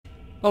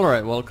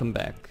Alright, welcome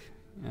back.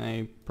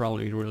 I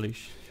probably really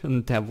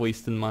shouldn't have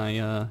wasted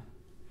my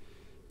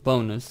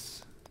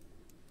bonus.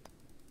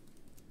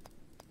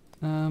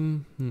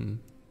 What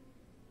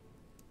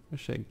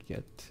should I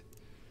get?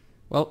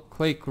 Well,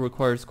 Quake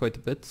requires quite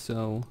a bit,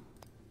 so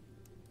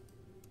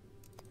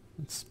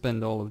let's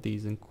spend all of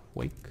these in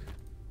Quake.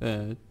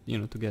 You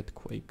know, to get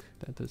Quake,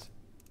 that is.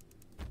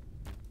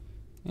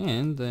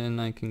 And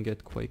then I can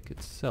get Quake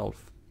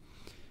itself.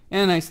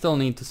 And I still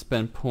need to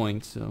spend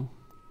points, so...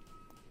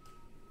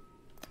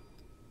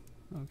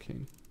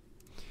 Okay.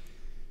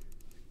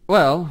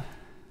 Well,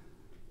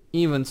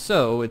 even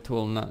so, it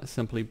will not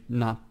simply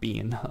not be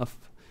enough.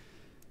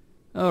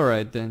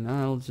 Alright then,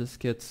 I'll just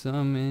get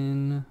some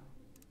in...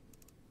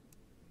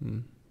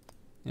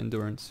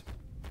 Endurance.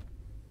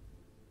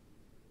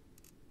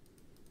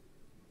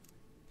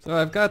 So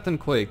I've gotten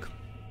Quake.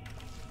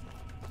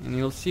 And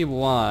you'll see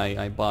why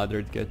I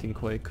bothered getting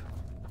Quake.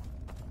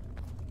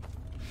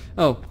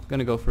 Oh,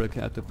 gonna go for the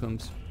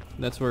catacombs.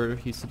 That's where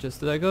he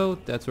suggested I go,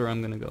 that's where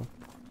I'm gonna go.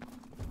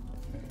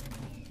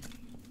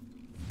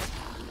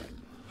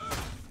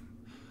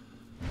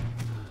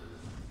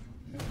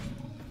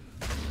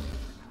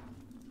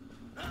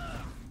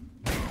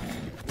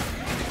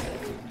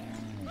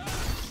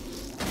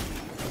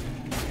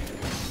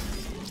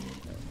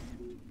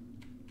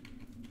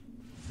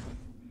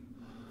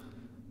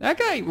 That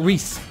guy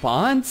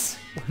respawns?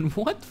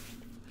 What?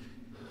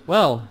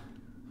 Well,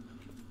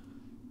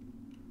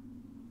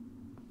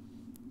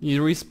 he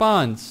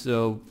respawns,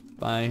 so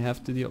I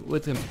have to deal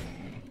with him.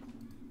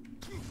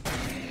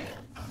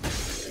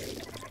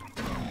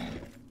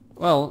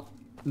 Well,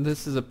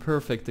 this is a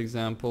perfect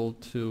example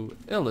to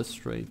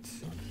illustrate.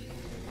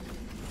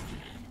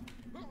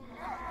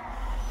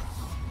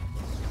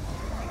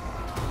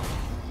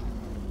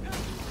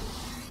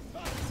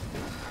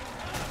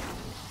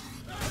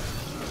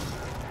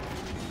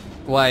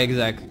 Why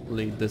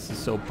exactly this is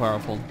so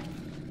powerful.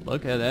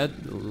 Look at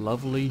that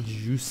lovely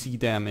juicy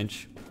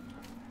damage.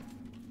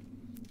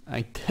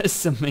 I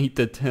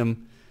decimated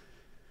him.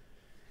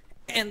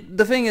 And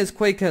the thing is,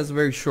 Quake has a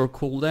very short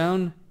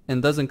cooldown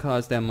and doesn't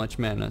cost that much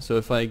mana. So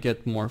if I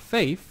get more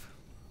faith,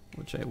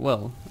 which I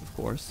will, of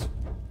course.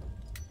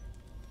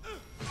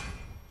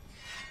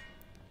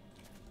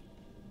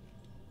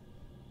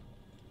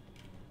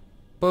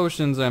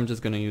 Potions I'm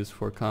just gonna use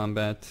for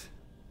combat.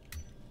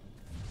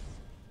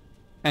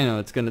 I know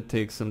it's gonna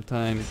take some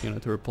time, you know,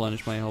 to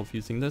replenish my health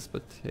using this,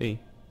 but hey.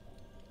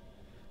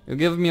 You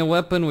give me a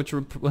weapon which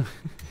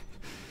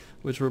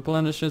which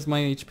replenishes my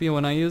HP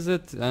when I use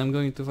it, I'm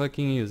going to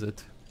fucking use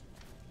it.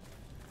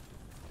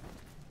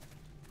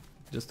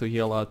 Just to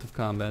heal out of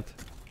combat.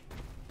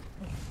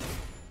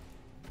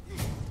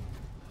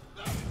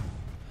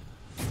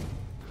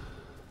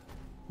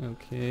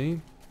 Okay.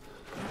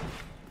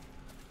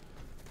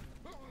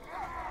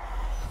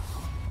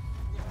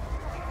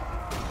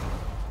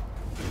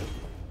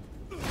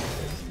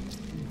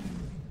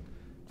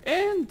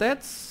 And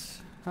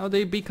that's how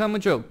they become a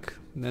joke.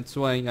 That's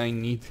why I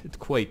needed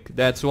Quake.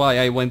 That's why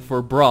I went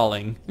for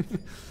brawling.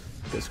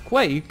 Because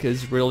Quake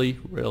is really,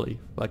 really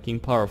fucking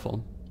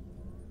powerful.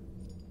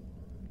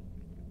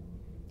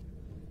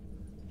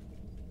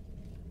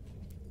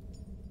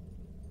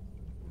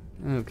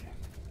 Okay.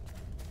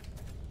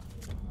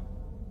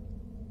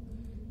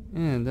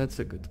 And that's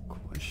a good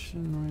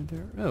question right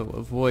there. Oh,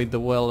 avoid the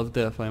well of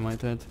death, I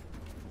might add.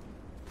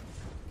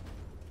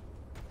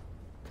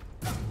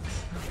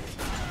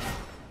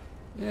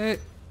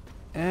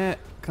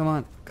 Come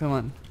on, come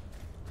on.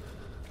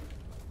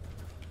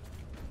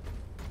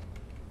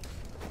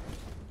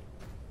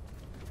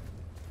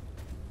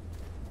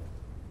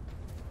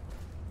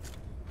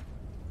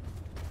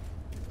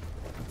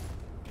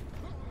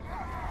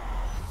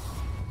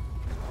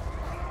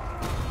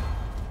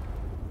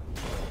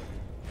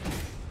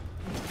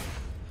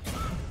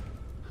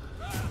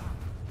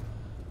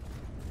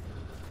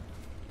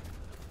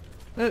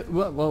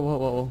 Whoa, whoa, whoa,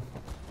 whoa.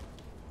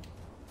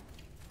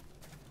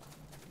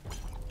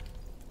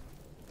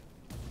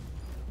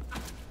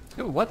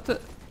 What the...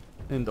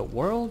 in the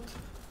world?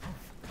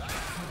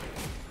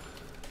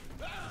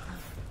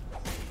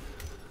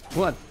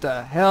 What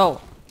the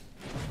hell?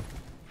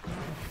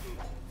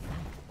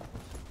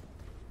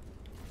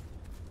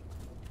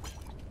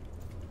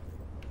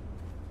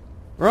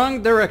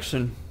 Wrong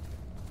direction.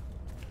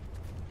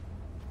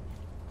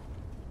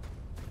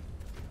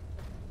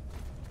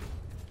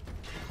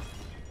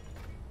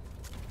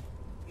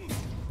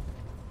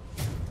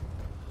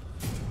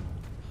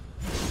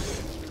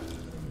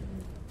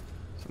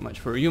 Much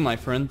for you, my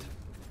friend.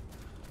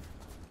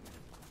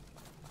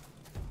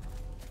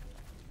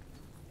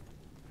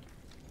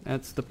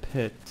 That's the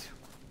pit.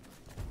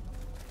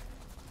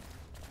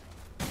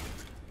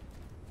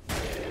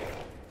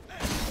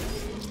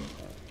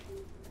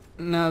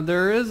 Now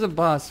there is a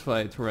boss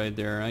fight right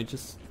there.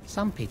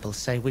 Some people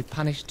say we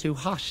punish too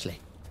harshly.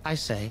 I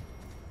say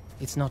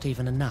it's not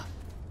even enough.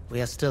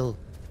 We are still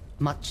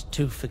much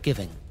too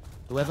forgiving.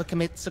 Whoever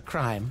commits a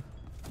crime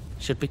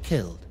should be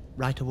killed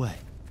right away.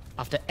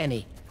 After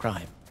any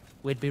crime,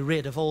 we'd be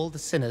rid of all the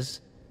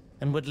sinners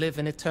and would live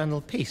in eternal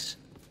peace.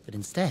 But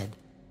instead,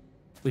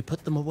 we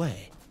put them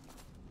away.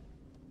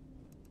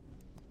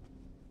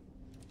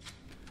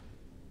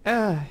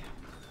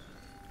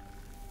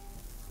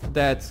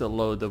 That's a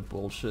load of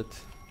bullshit.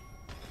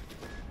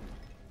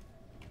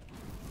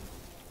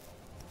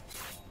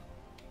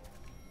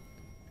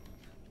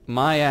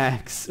 My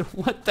axe.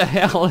 What the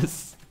hell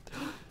is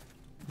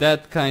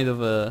that kind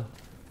of a...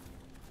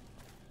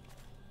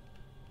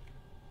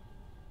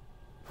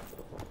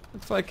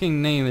 What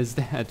fucking name is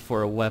that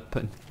for a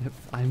weapon?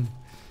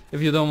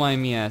 If you don't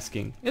mind me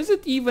asking. Is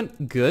it even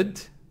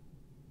good?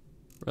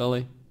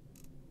 Really?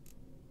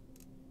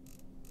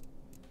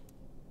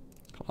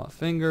 Claw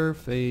Finger,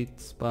 Fate,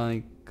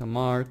 Spike,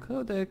 Kamar,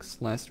 Codex,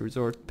 Last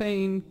Resort,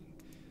 Pain.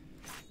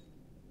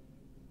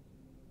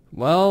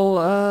 Well,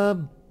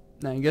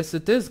 I guess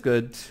it is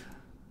good,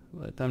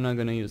 but I'm not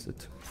gonna use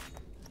it.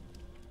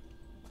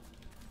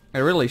 I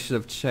really should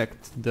have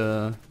checked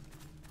the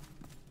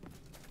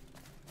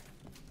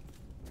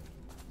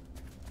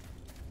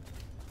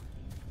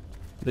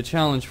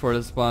challenge for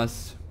this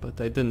boss, but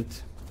I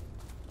didn't.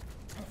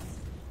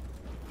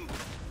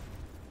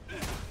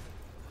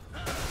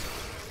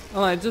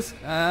 Oh, I'm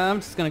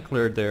just gonna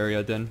clear the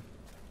area then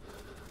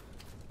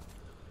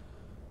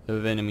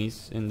of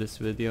enemies in this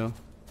video,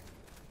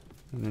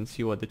 and then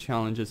see what the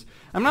challenge is.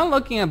 I'm not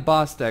looking at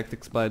boss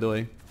tactics, by the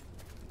way,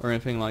 or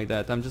anything like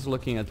that. I'm just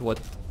looking at what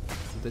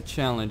the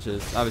challenge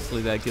is.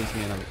 Obviously that gives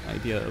me an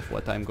idea of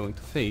what I'm going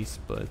to face,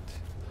 but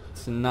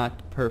it's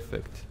not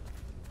perfect.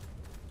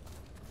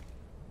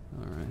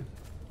 Alright.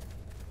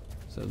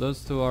 So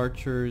those two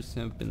archers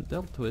have been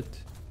dealt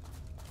with.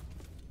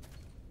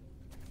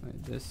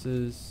 Right, this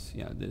is...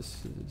 yeah,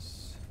 this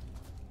is...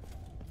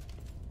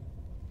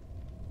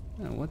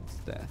 oh, what's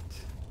that?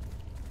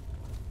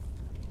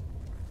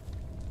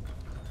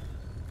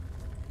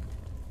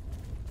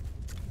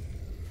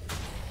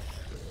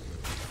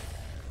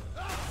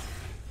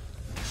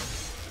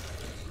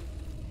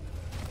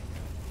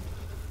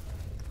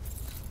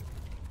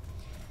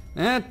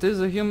 That is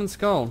a human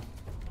skull.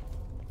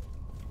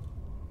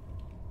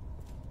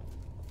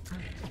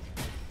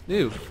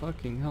 Ew,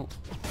 fucking hell.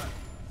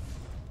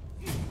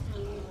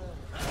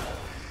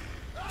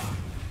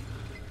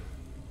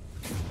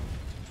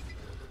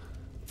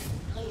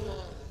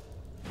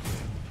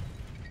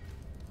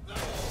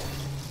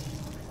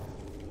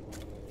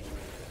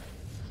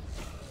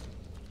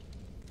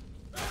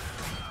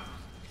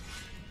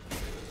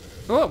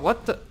 Oh,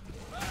 what the?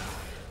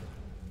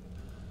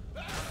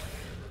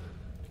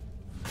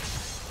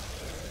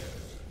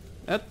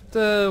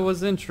 That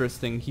was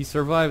interesting. He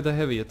survived a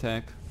heavy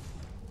attack.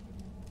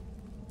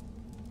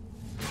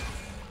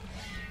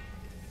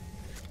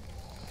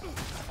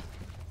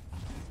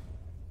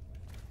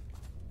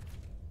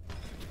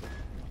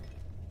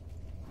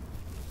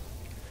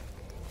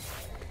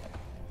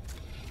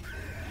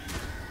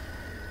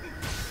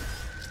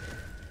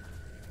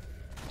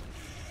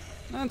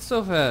 Not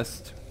so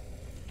fast.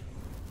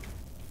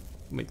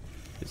 Wait,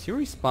 is he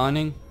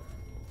respawning?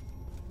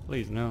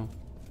 Please no.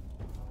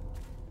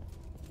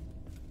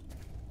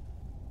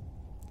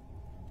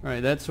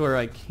 Alright, that's where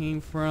I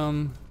came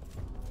from.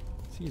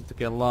 Seems to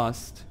get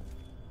lost.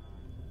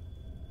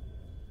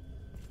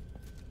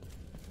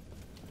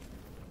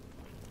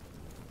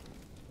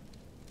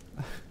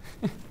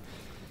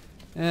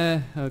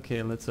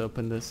 Okay, let's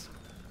open this.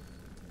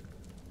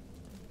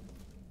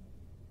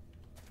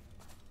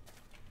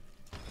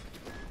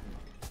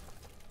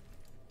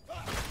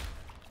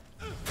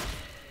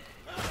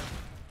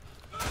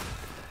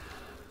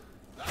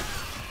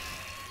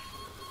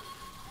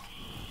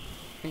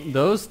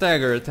 Those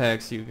stagger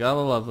attacks, you gotta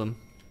love them.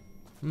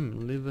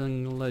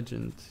 Living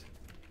legend.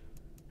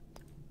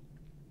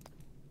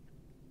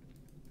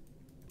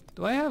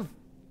 Do I have?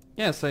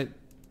 Yes, I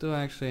do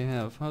actually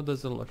have. How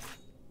does it look?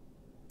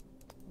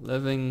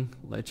 Living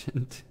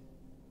legend.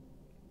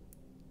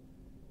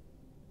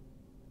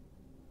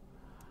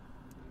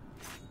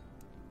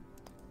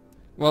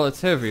 Well,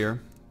 it's heavier,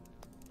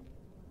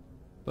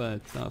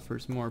 but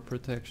offers more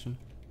protection.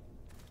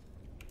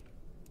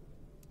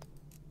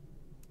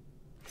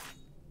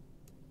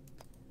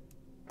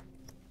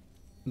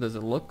 Does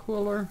it look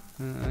cooler?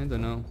 I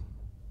don't know.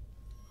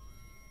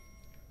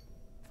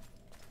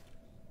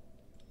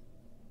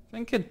 I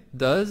think it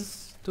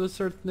does to a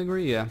certain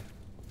degree, yeah.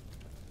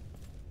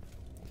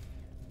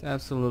 It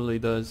absolutely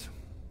does.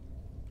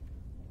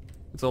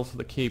 It's also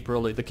the cape,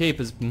 really. The cape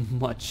is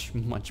much,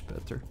 much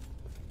better.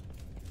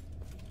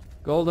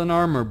 Golden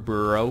armor,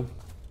 bro.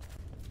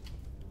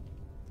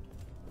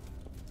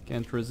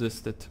 Can't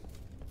resist it.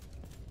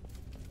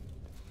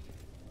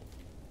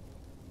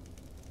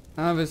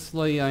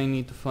 Obviously, I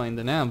need to find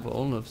an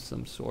anvil of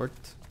some sort.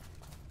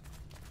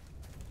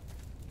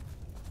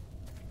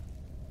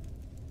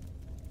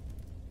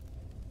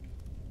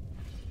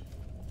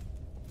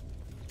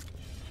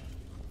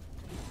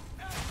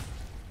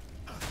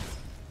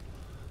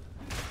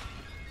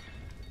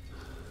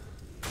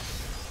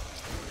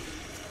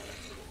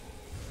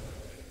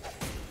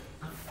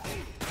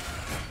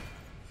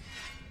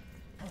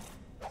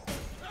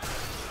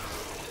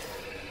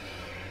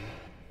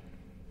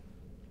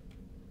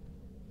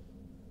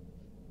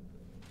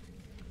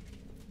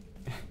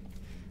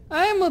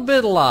 I'm a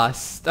bit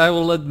lost, I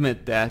will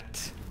admit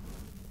that.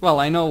 Well,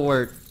 I know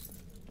where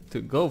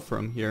to go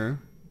from here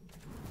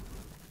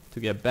to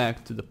get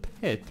back to the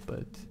pit,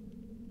 but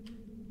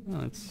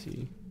let's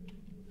see.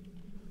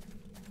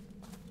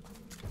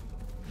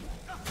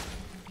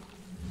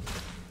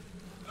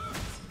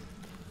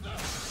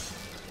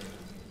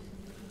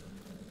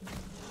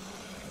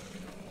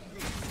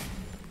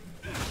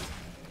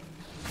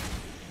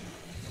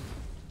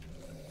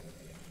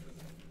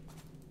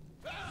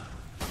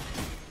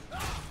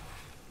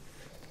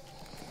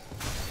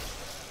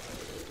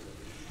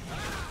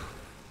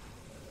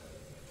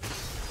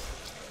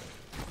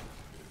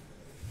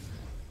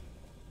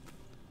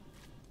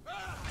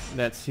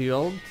 That's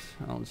healed.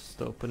 I'll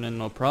just open it,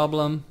 no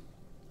problem.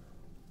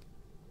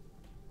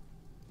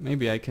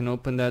 Maybe I can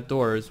open that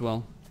door as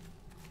well.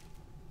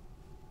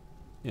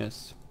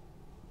 Yes.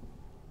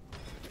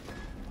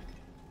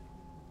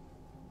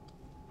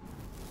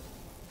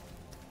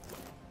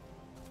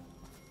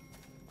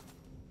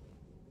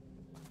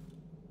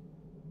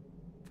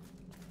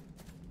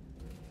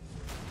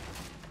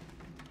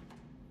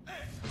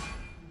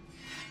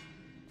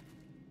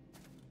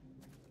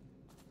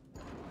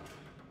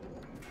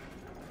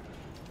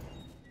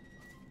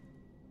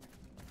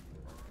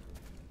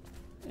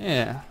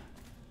 Yeah.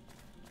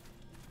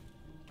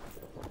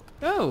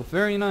 Oh,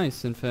 very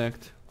nice, in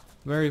fact.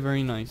 Very,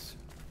 very nice.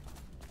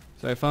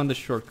 So I found a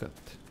shortcut.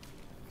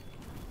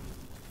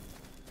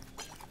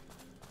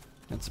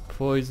 That's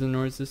poison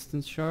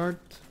resistance shard.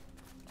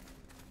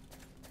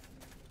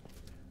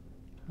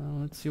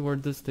 Let's see where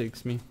this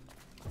takes me.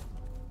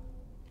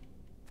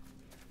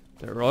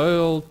 The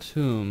Royal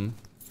Tomb.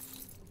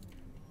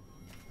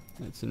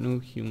 That's a new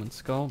human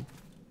skull.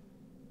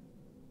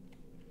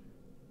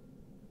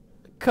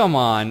 Come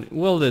on,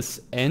 will this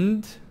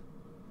end?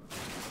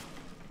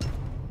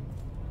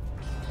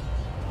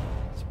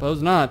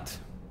 Suppose not.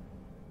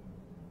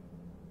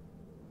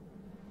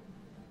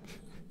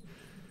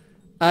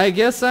 I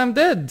guess I'm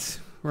dead,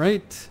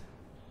 right?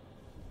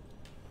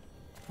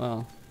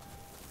 Well.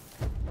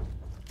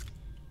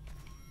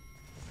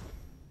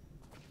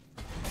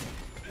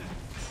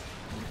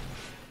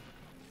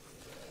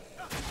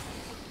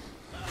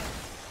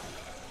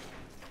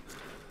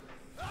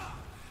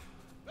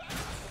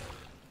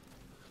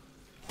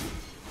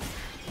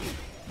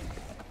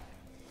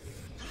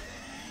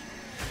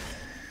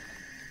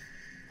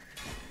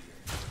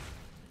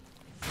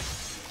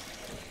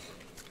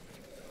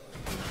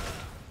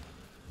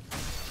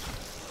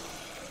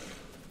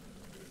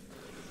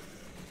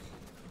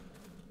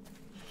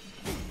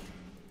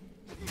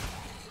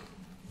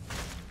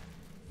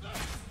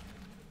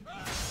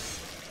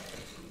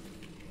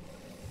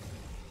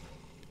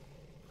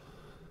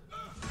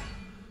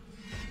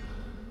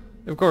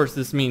 Of course,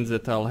 this means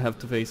that I'll have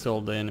to face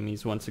all the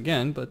enemies once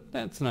again, but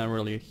that's not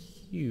really a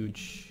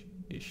huge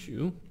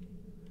issue.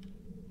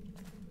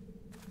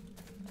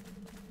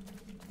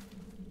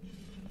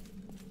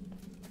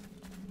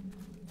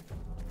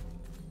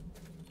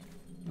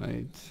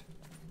 Right.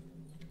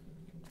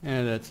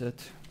 And that's it.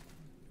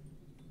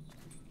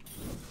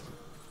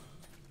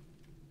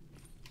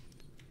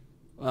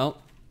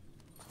 Well.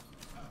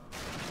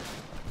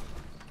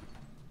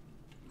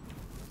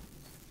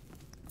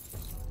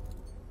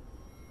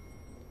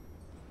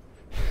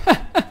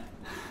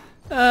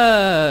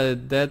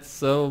 That's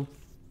so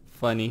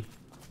funny.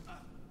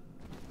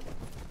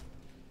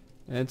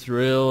 That's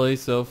really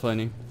so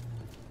funny.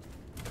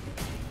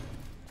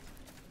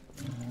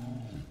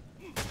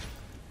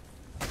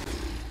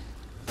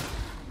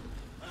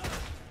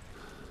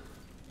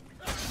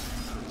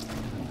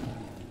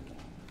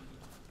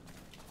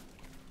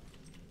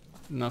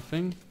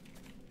 Nothing?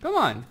 Come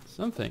on,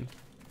 something.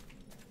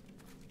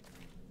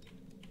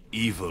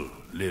 Evil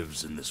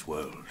lives in this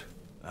world.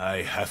 I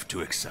have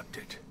to accept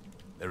it.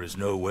 There is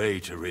no way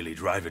to really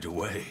drive it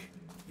away.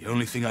 The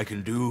only thing I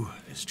can do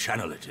is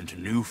channel it into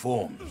new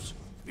forms,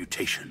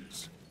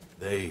 mutations.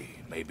 They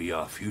may be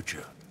our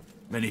future.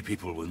 Many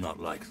people will not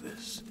like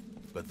this,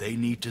 but they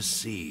need to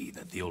see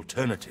that the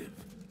alternative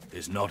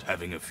is not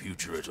having a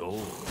future at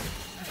all.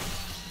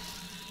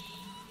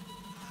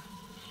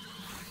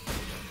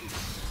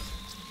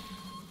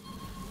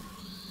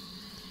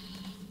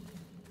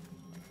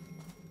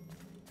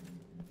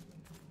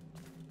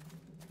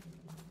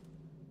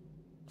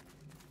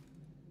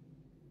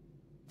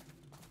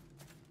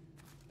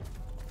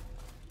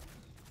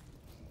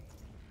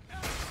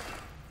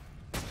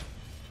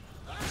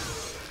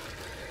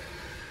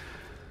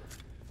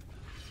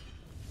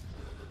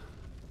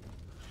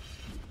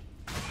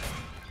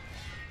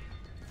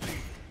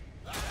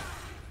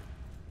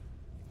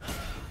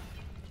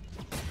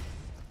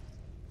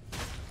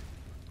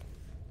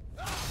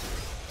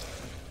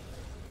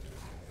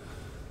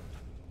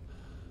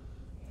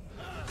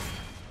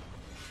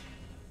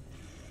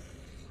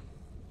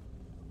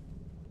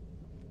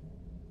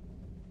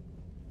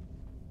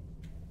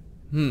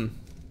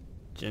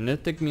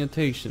 Genetic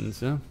mutations,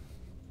 huh?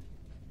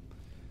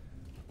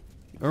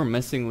 You're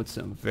messing with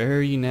some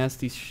very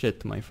nasty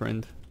shit, my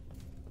friend.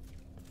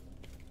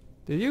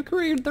 Did you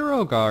create the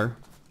Rogar?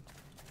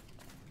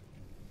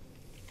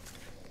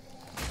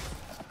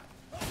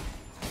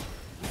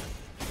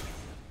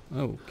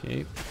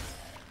 Okay.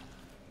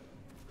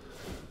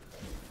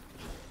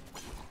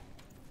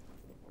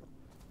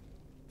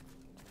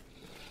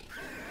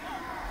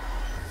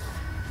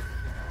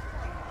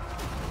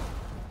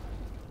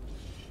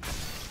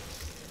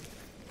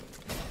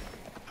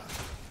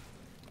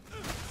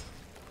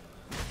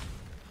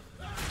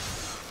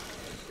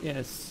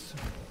 Yes.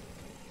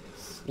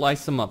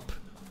 Slice them up.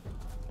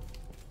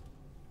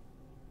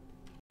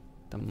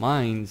 The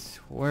mines.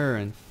 Where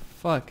in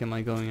fuck am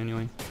I going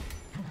anyway?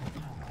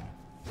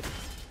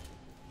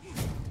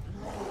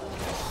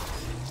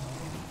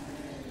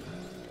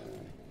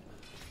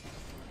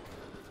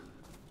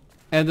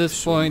 At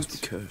this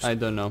point, I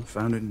don't know.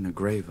 Found it in a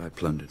grave I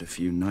plundered a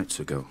few nights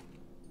ago.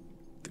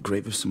 The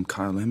grave of some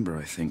Kyle Ember,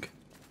 I think.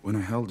 When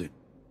I held it,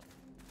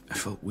 I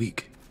felt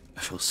weak.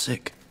 I felt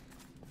sick.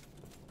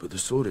 But the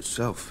sword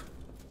itself,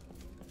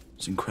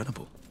 it's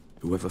incredible.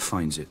 Whoever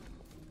finds it,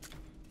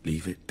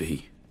 leave it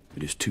be.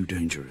 It is too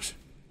dangerous.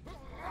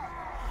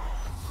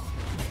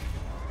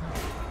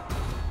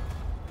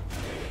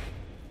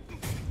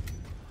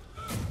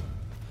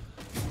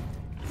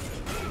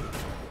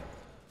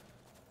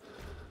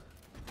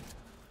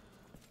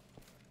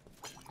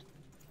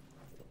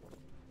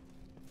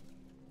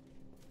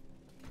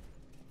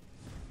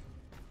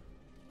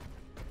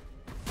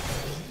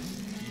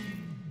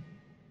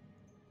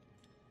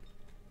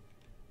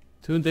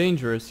 Too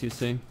dangerous, you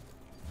see.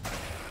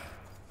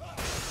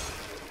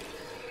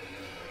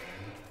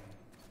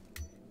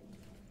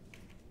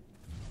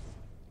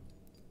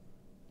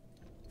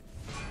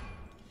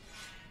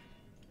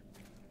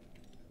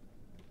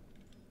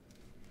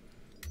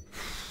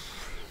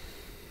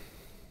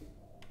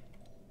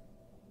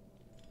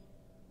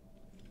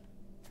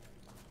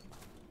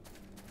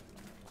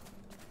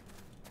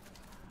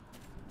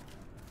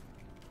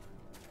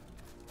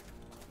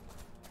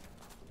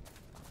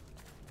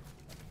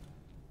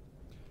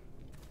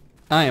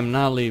 I am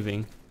not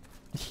leaving.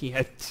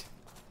 Yet.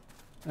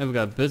 I've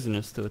got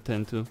business to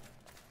attend to.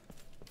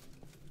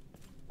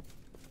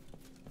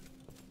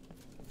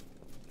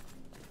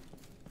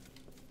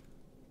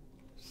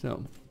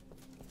 So.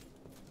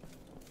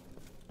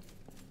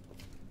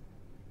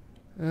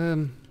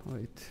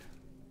 Wait.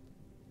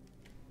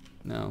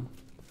 No.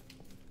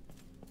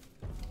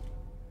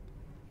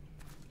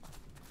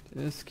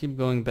 Just keep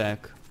going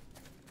back.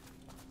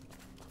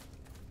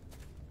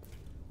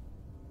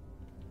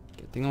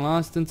 Getting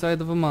lost inside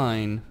of a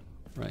mine.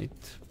 Right.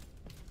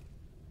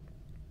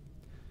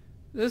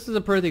 This is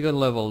a pretty good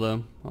level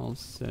though. All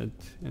said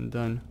and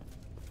done.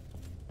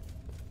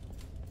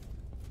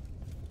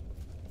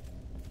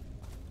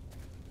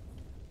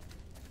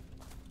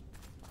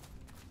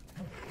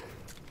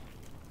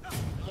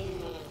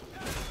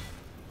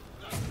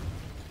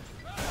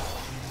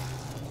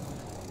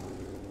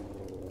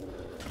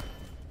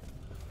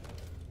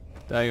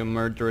 Die, you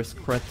murderous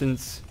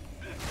cretins.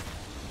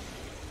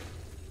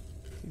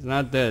 He's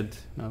not dead,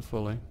 not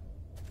fully.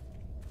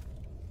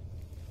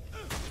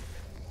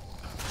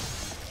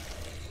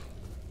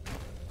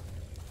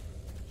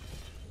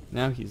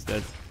 Now he's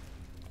dead.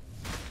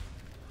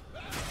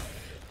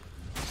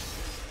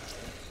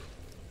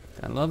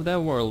 I love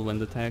that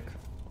whirlwind attack.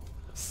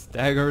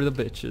 Stagger the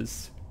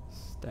bitches.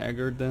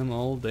 Stagger them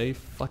all day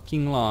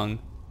fucking long.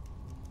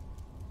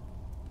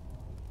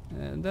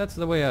 And that's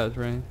the way out,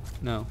 right?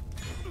 No.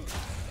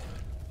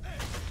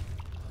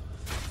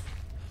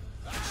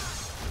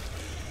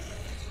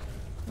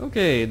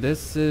 Okay,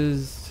 this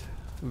is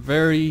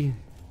very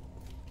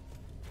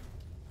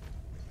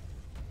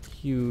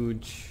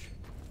huge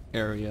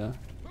area.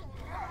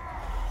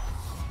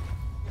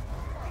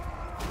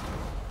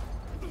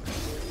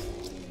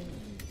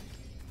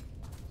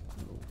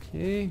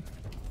 Okay.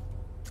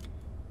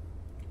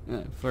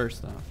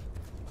 First off.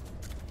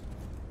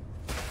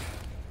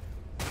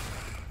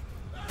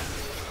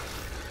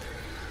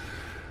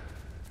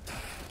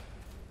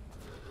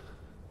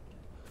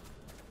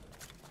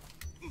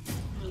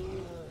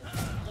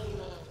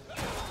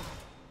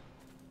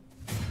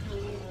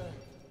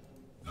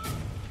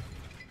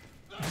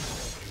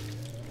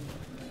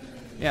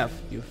 Yeah,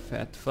 you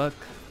fat fuck.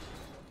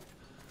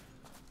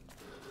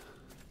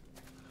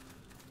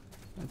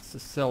 That's the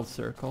cell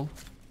circle.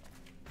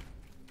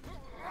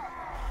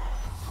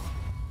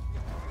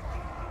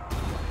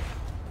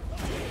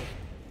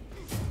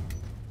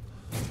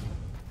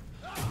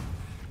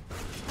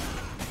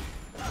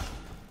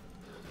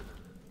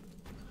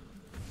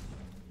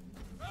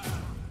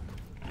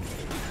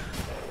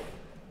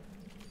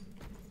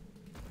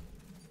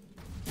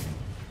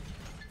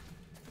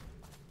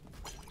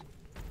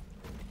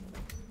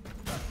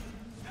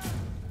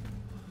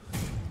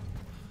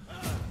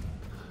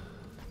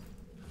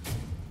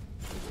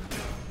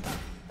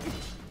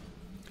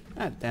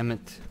 Ah, damn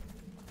it.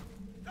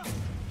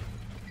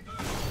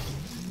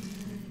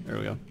 There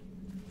we go.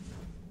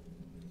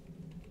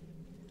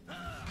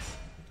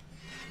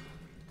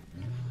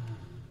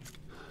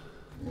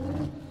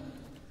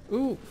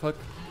 Ooh, fuck.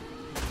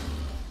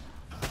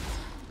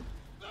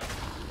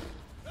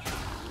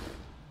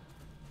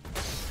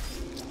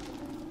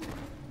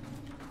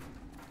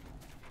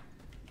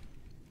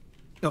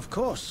 Of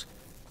course.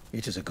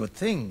 It is a good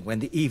thing when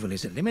the evil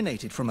is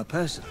eliminated from a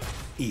person.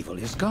 Evil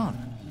is gone.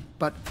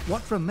 But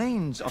what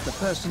remains of the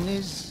person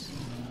is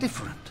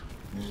different.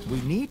 We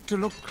need to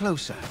look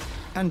closer.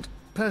 And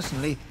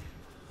personally,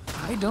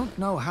 I don't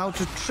know how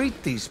to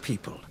treat these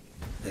people.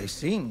 They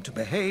seem to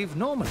behave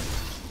normally.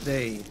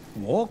 They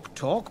walk,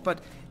 talk, but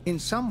in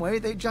some way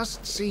they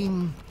just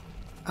seem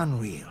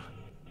unreal.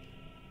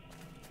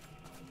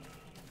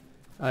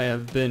 I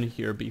have been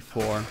here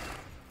before.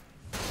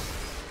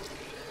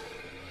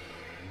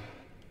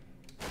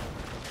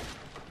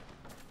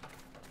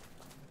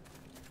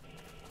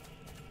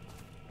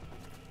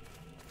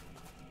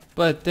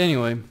 But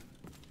anyway,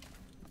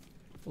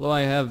 although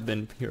I have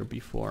been here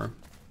before,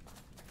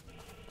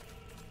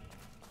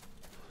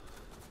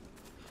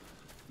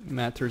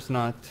 matters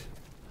not.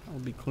 I'll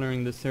be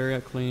clearing this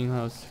area, cleaning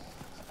house.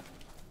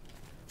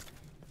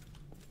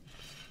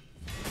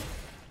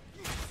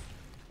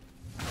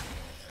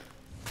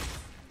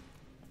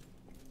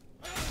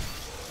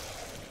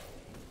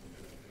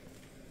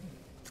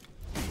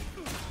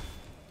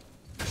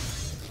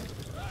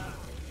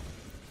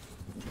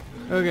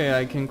 Okay,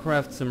 I can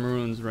craft some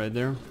runes right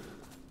there.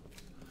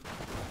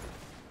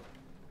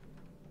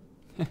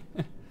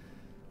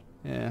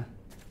 Yeah.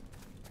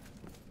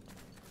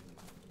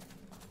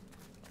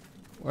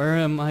 Where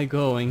am I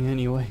going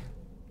anyway?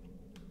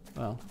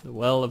 Well, the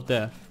Well of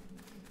Death.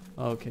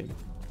 Okay.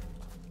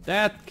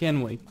 That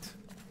can wait.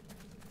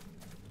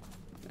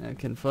 That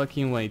can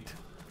fucking wait.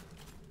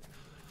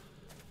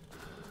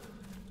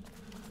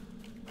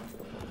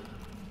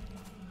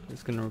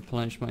 Just gonna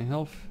replenish my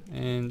health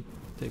and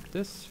take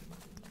this.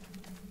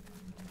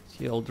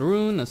 Sealed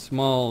rune, a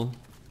small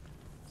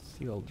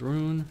sealed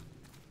rune.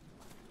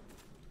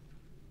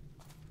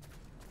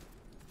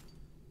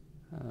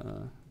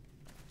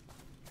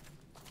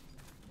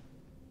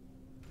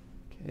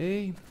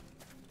 Okay.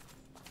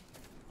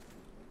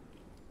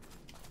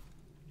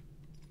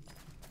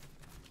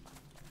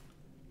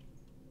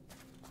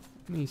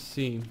 Let me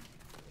see.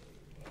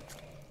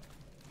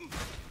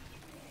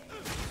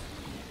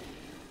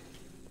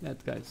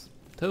 That guy's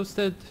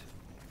toasted.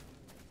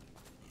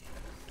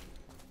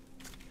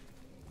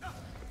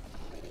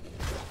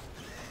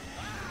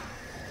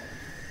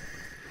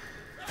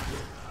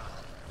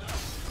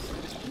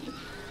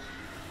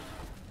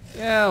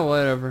 Yeah,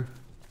 whatever.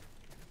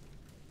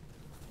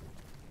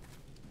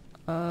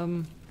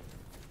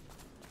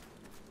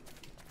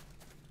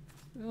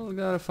 Still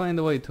gotta find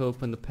a way to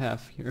open the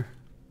path here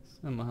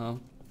somehow.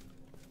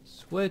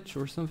 Switch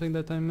or something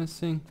that I'm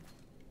missing.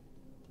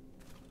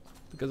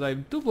 Because I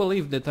do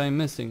believe that I'm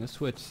missing a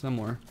switch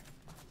somewhere.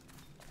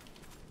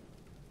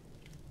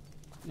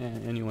 Yeah,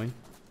 anyway.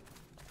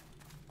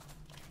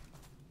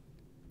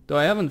 Though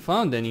I haven't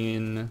found any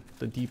in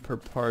the deeper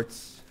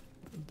parts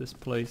of this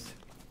place.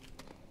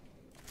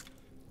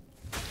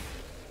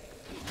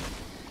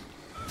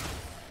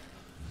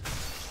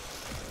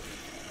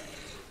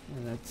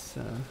 Yeah, that's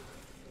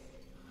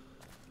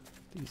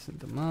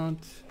decent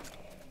amount.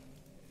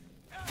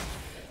 There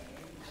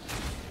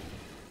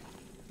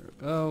we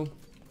go.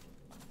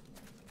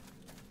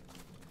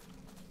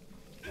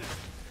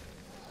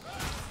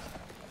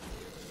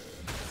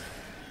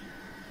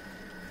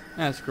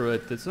 Ah, screw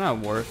it. It's not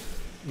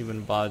worth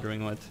even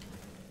bothering with.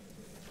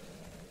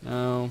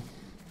 No.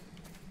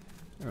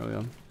 There we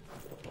go.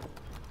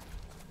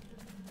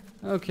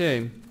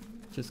 Okay.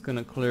 Just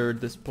gonna clear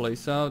this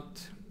place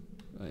out.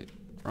 Wait,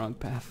 wrong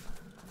path.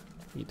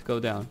 Need to go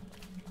down.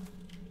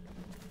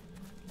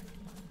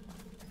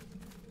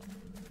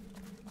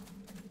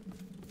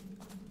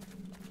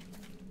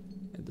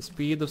 At the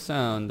speed of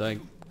sound, I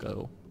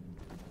go.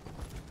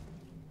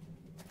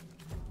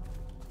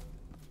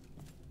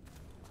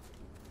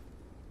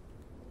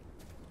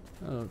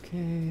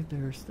 Okay,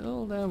 there's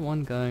still that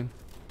one guy.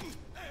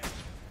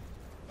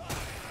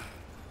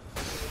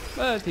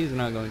 But he's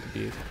not going to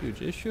be a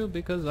huge issue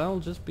because I'll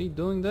just be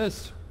doing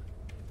this.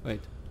 Wait,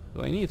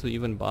 do I need to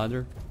even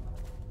bother?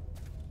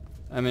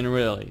 I mean,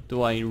 really,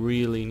 do I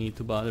really need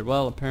to bother?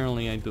 Well,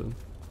 apparently I do.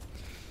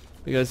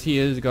 Because he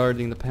is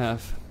guarding the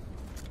path.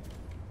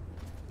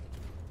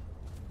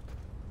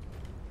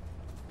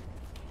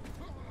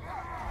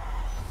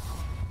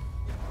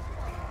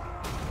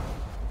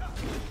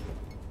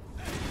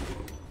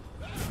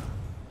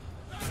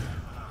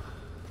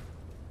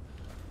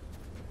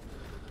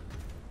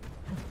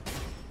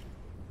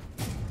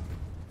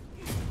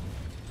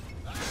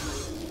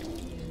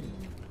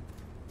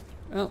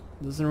 Well,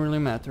 doesn't really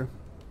matter.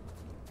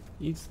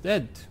 He's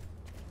dead.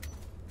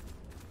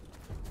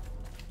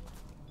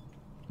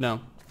 No,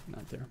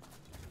 not there.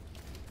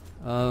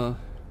 Not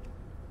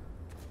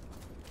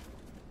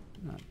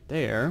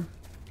there.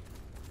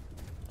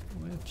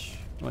 Which,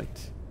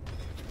 wait.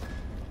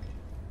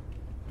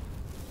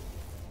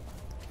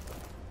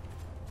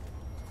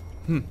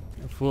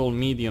 A full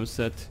medium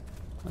set.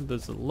 How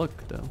does it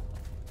look though?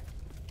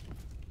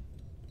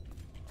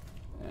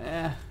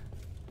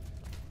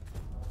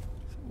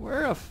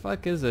 Where the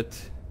fuck is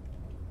it?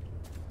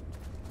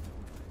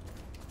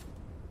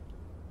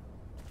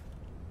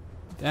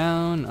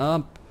 Down,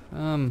 up,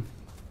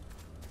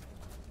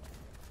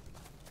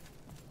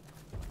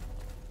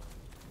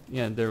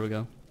 Yeah, there we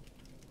go.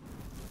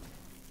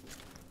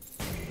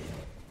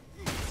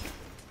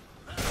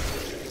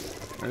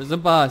 There's a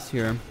boss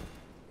here.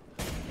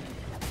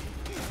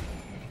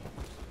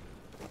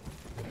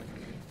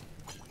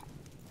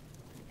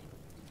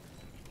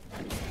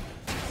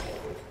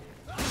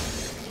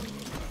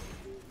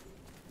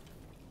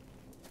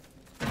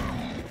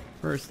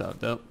 First up,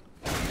 though.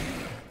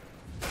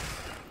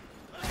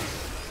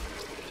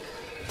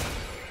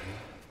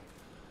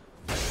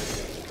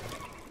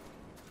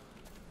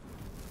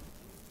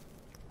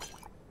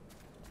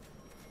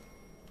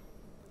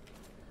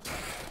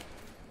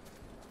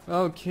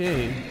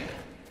 Okay.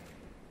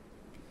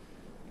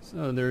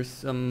 So there's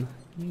some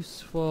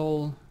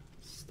useful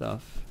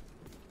stuff.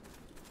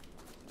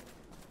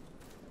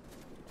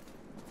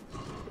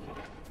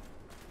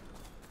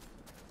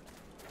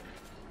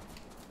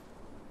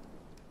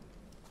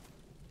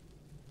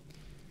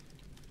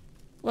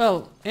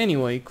 Well,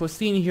 anyway,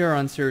 Costin here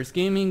on Serious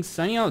Gaming,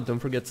 signing out. Don't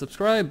forget to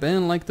subscribe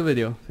and like the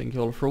video. Thank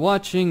you all for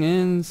watching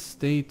and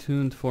stay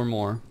tuned for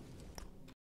more.